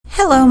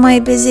Hello my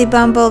busy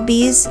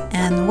bumblebees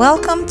and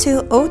welcome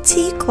to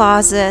OT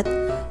Closet.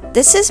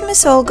 This is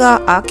Miss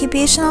Olga,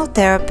 occupational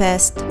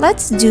therapist.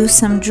 Let's do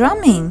some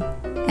drumming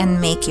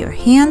and make your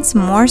hands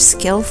more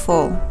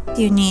skillful.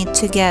 You need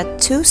to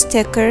get 2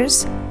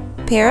 stickers,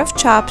 pair of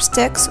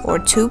chopsticks or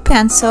 2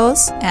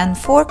 pencils, and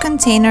 4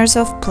 containers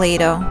of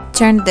Play-Doh.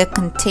 Turn the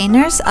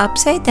containers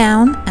upside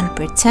down and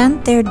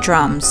pretend they're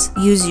drums.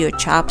 Use your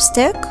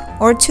chopstick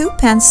or 2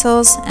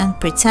 pencils and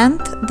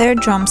pretend they're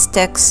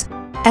drumsticks.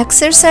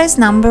 Exercise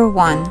number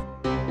 1.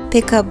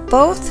 Pick up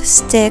both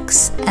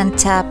sticks and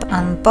tap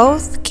on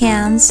both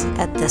cans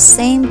at the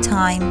same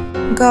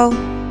time. Go!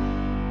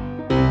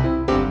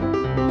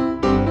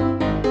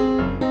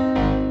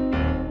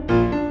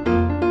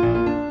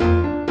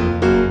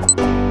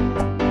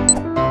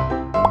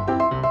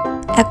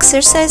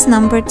 Exercise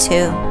number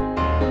 2.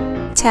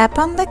 Tap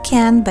on the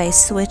can by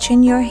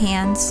switching your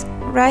hands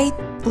right,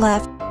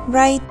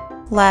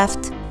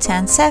 left,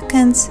 10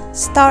 seconds.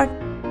 Start.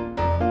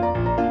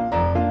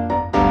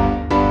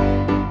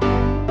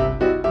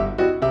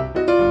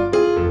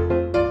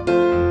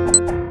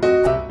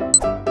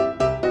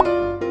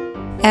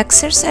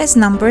 Exercise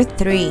number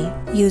 3.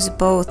 Use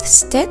both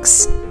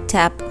sticks.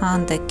 Tap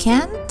on the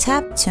can.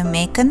 Tap to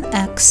make an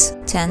X.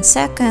 10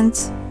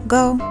 seconds.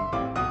 Go.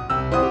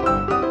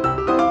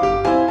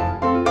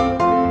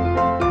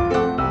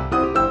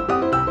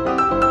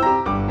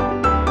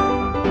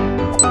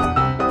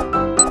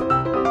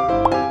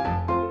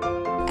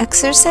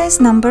 Exercise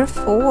number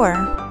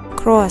 4.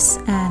 Cross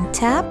and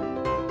tap.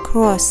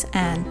 Cross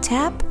and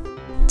tap.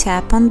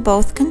 Tap on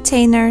both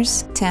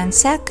containers. 10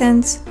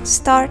 seconds.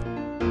 Start.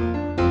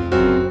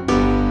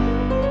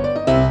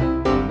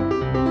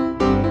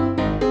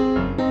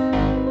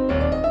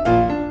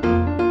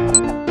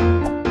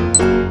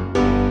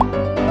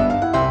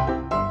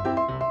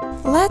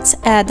 Let's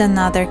add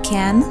another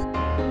can.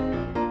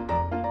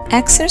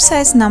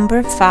 Exercise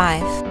number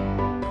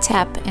 5.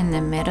 Tap in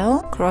the middle,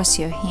 cross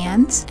your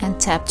hands, and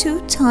tap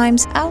 2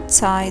 times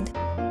outside.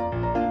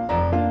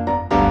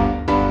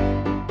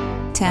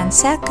 10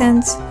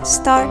 seconds.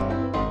 Start.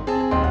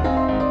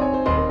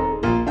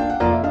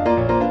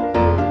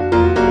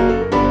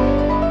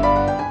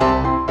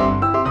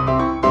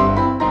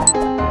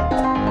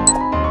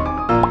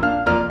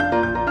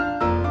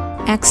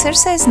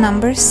 Exercise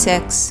number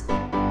 6.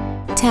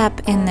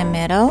 Tap in the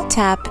middle,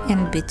 tap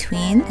in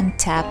between, and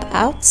tap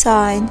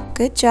outside.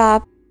 Good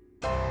job.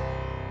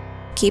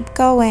 Keep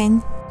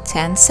going.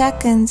 10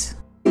 seconds.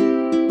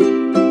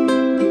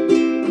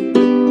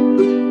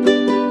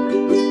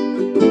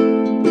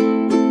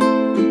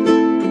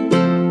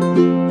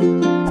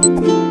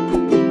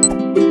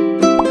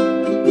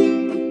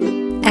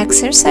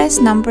 Exercise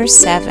number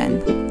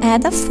 7.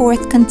 Add a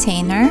 4th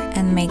container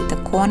and make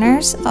the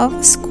corners of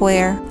a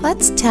square.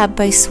 Let's tap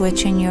by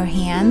switching your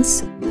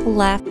hands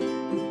left,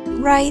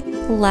 right,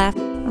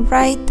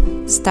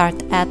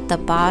 start at the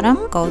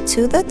bottom, go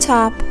to the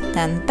top,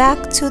 then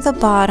back to the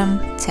bottom.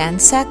 10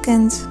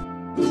 seconds.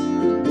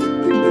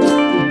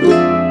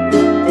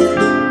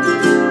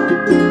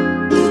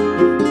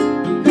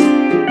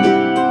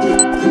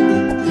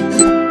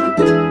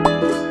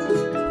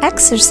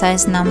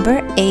 Exercise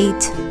number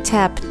 8.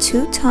 Tap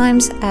 2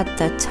 times at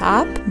the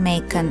top,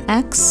 make an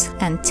X,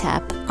 and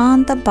tap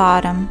on the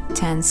bottom.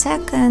 10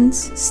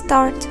 seconds.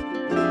 Start.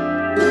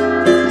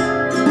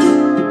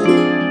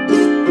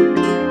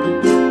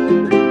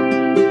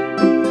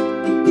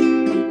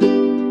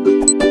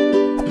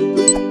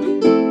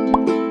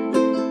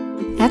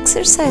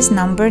 Exercise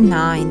number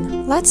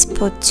 9. Let's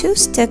put 2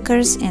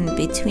 stickers in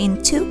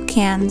between 2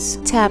 cans.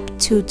 Tap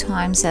 2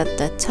 times at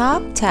the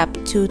top, tap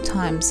 2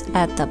 times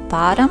at the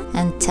bottom,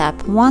 and tap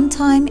 1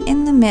 time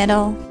in the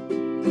middle.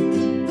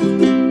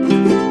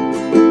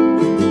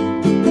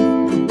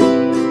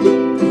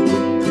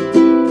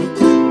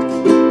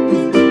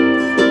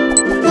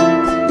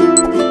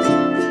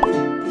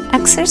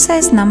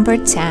 Exercise number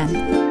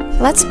 10.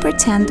 Let's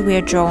pretend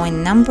we're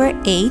drawing number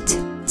 8.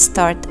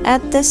 Start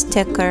at the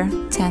sticker.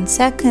 10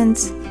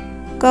 seconds.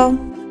 Go.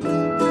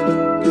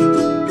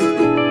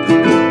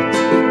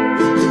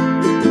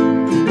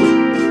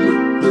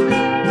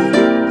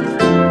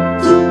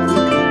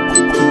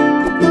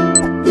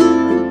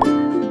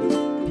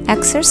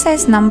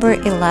 Exercise number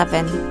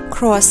 11.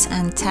 Cross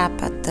and tap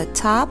at the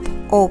top.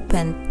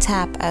 Open,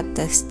 tap at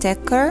the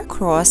sticker.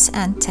 Cross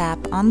and tap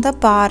on the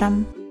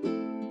bottom.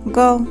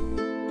 Go.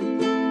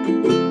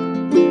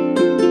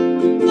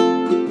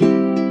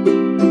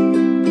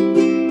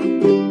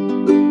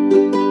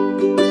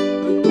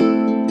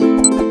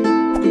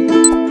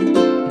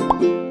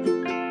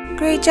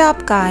 Great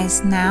job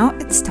guys, now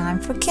it's time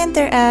for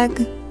Kinder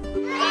Egg.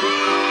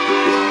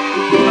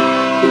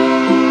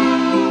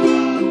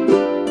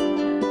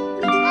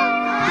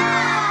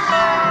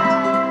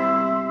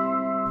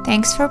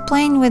 Thanks for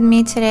playing with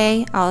me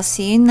today. I'll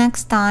see you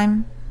next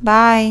time.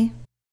 Bye.